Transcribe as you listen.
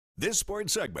This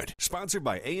sports segment sponsored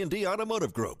by A&D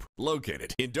Automotive Group,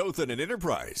 located in Dothan and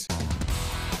Enterprise.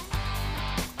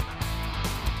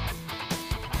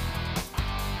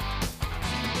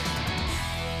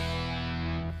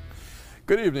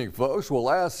 Good evening, folks. Well,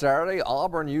 last Saturday,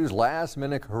 Auburn used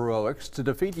last-minute heroics to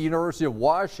defeat the University of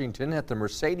Washington at the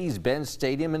Mercedes-Benz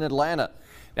Stadium in Atlanta.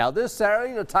 Now, this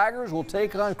Saturday, the Tigers will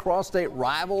take on cross-state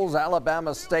rivals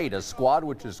Alabama State, a squad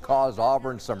which has caused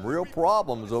Auburn some real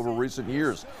problems over recent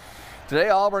years. Today,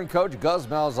 Auburn coach Gus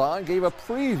Malzahn gave a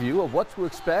preview of what to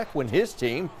expect when his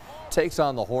team takes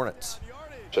on the Hornets.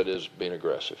 It is being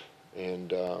aggressive,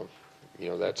 and you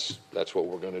know that's what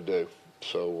we're going to do.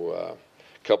 So.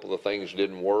 A couple of things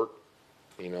didn't work,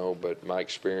 you know, but my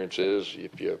experience is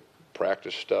if you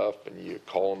practice stuff and you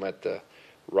call them at the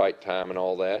right time and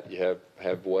all that, you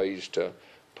have ways to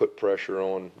put pressure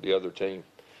on the other team.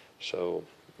 So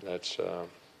that's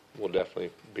we'll definitely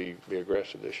be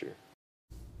aggressive this year.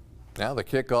 Now the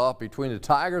kickoff between the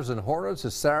Tigers and Hornets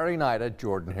is Saturday night at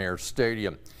Jordan-Hare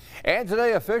Stadium. And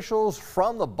today, officials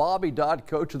from the Bobby Dodd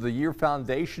Coach of the Year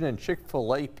Foundation and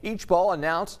Chick-fil-A Peach Ball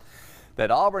announced that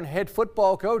Auburn head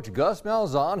football coach Gus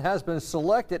Malzahn has been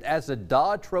selected as the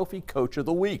Dodd Trophy Coach of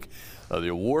the Week. The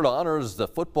award honors the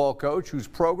football coach whose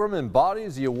program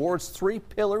embodies the award's 3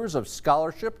 pillars of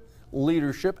scholarship,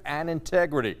 leadership, and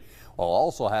integrity, while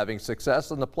also having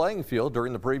success on the playing field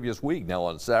during the previous week. Now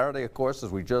on Saturday, of course,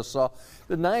 as we just saw,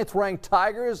 the 9th-ranked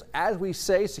Tigers, as we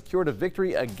say, secured a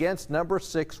victory against number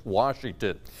 6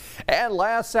 Washington. And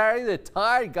last Saturday, the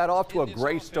Tide got off to a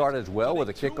great start as well with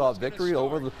a kickoff victory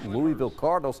over the Louisville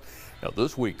Cardinals. Now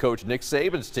this week, Coach Nick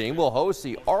Saban's team will host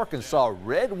the Arkansas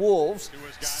Red Wolves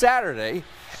Saturday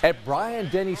at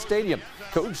Bryant-Denny Stadium.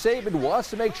 Coach Saban wants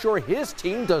to make sure his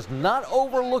team does not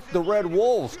overlook the Red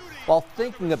Wolves while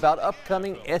thinking about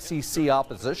upcoming SEC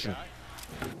opposition.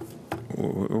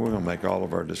 We're going to make all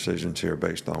of our decisions here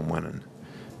based on winning.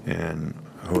 And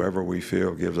whoever we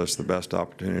feel gives us the best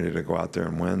opportunity to go out there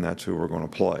and win, that's who we're going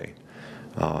to play.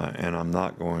 And I'm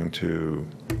not going to,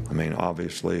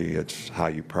 obviously it's how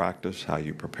you practice, how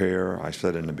you prepare. I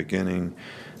said in the beginning,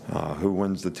 who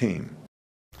wins the team.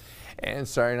 And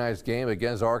Saturday night's game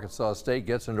against Arkansas State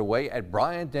gets underway at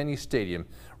Bryant-Denny Stadium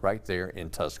right there in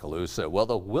Tuscaloosa. Well,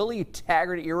 the Willie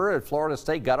Taggart era at Florida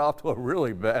State got off to a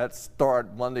really bad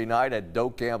start Monday night at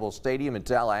Doak Campbell Stadium in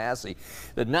Tallahassee.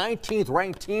 The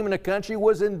 19th-ranked team in the country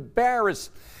was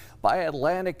embarrassed by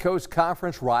Atlantic Coast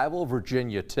Conference rival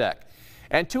Virginia Tech.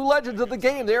 And 2 legends of the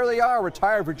game, there they are,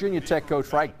 retired Virginia Tech coach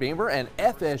Frank Beamer and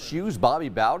FSU's Bobby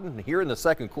Bowden. Here in the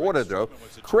second quarter, though,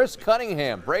 Chris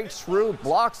Cunningham breaks through,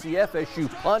 blocks the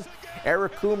FSU punt.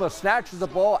 Eric Kuma snatches the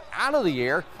ball out of the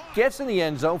air, gets in the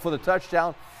end zone for the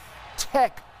touchdown.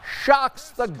 Tech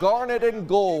shocks the Garnet and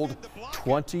Gold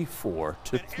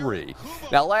 24-3.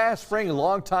 Now last spring,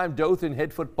 longtime Dothan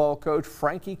head football coach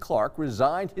Frankie Clark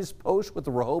resigned his post with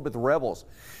the Rehoboth Rebels.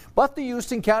 But the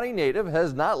Houston County native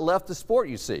has not left the sport,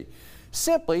 you see.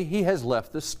 Simply, he has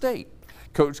left the state.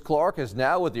 Coach Clark is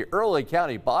now with the Early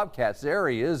County Bobcats. There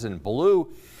he is in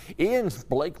blue. In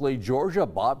Blakely, Georgia,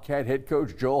 Bobcat head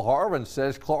coach Joe Harvin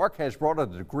says Clark has brought a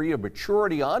degree of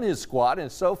maturity on his squad, and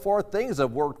so far things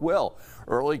have worked well.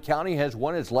 Early County has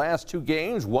won its last 2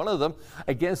 games, one of them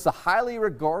against the highly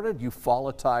regarded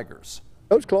Eufaula Tigers.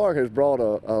 Coach Clark has brought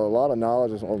a lot of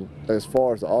knowledge as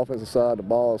far as the offensive side of the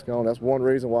ball is going. That's one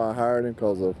reason why I hired him,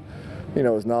 because of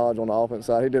his knowledge on the offensive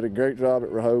side. He did a great job at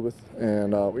Rehoboth,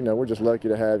 and we're just lucky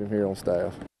to have him here on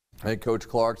staff. And Coach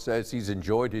Clark says he's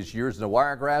enjoyed his years in the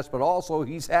Wiregrass, but also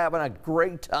he's having a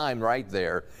great time right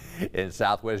there in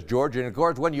Southwest Georgia. And of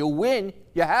course, when you win,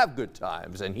 you have good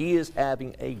times, and he is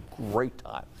having a great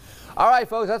time. All right,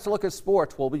 folks, that's a look at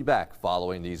sports. We'll be back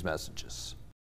following these messages.